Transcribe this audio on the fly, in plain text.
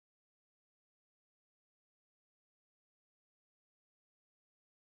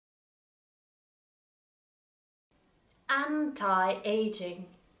anti-aging.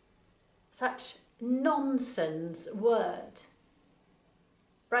 Such nonsense word.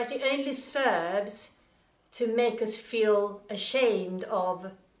 Right? It only serves to make us feel ashamed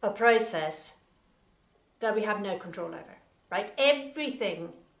of a process that we have no control over. Right?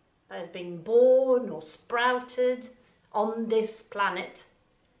 Everything that has been born or sprouted on this planet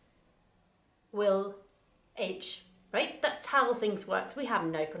will age, right? That's how things work. We have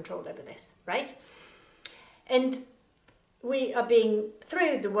no control over this, right? And we are being,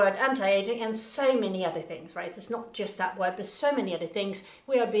 through the word anti-aging and so many other things, right? It's not just that word, but so many other things.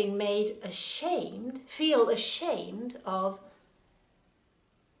 We are being made ashamed, feel ashamed of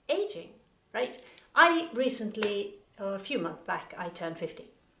aging, right? I recently, a few months back, I turned 50.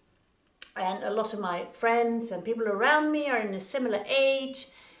 And a lot of my friends and people around me are in a similar age.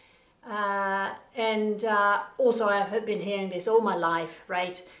 Also I have been hearing this all my life,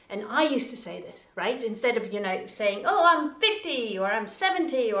 right? And I used to say this, right? Instead of, saying, oh, I'm 50 or I'm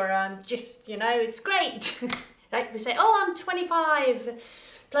 70 or I'm just, it's great. Right? We say, oh, I'm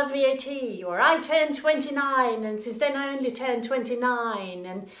 25 plus VAT, or I turned 29 and since then I only turned 29.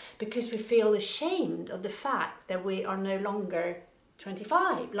 And because we feel ashamed of the fact that we are no longer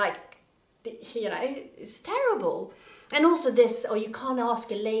 25, it's terrible. And also this, or you can't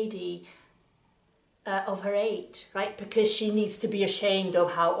ask a lady of her age, right? Because she needs to be ashamed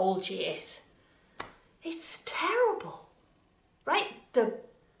of how old she is. It's terrible, right? The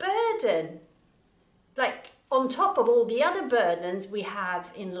burden, on top of all the other burdens we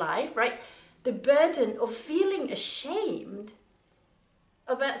have in life, right? The burden of feeling ashamed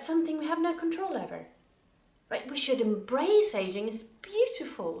about something we have no control over. Right? We should embrace aging. It's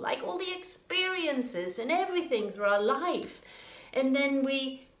beautiful, like all the experiences and everything through our life. And then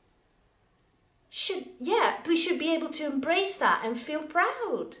we should be able to embrace that and feel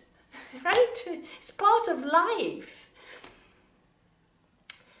proud, right? It's part of life.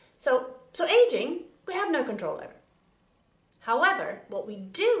 So aging, we have no control over. However, what we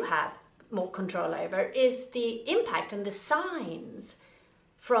do have more control over is the impact and the signs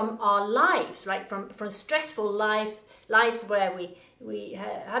from our lives, right? From stressful lives where we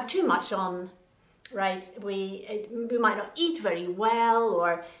have too much on, right? We might not eat very well,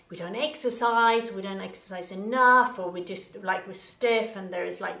 or we don't exercise enough, or we just we're stiff and there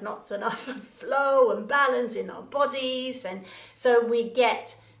is not enough flow and balance in our bodies, and so we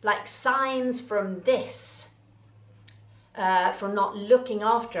get signs from this, from not looking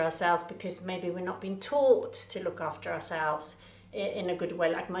after ourselves because maybe we're not being taught to look after ourselves in a good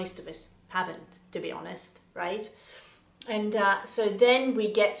way, like most of us haven't, to be honest, right? And so then we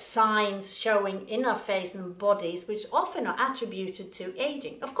get signs showing in our face and bodies, which often are attributed to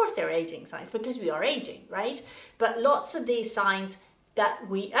aging. Of course, they're aging signs because we are aging, right? But lots of these signs that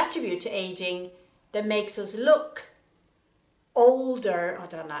we attribute to aging that makes us look older,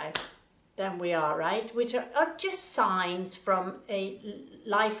 than we are, right? Which are just signs from a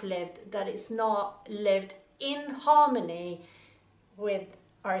life lived that is not lived in harmony with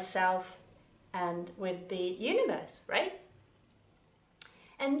ourselves and with the universe, right?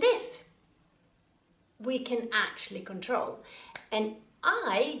 And this we can actually control. And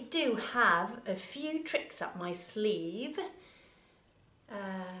I do have a few tricks up my sleeve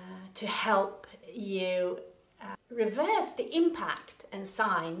to help you reverse the impact and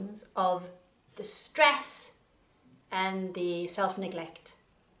signs of the stress and the self-neglect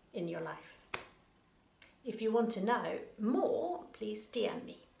in your life. If you want to know more, please DM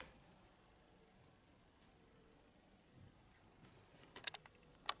me.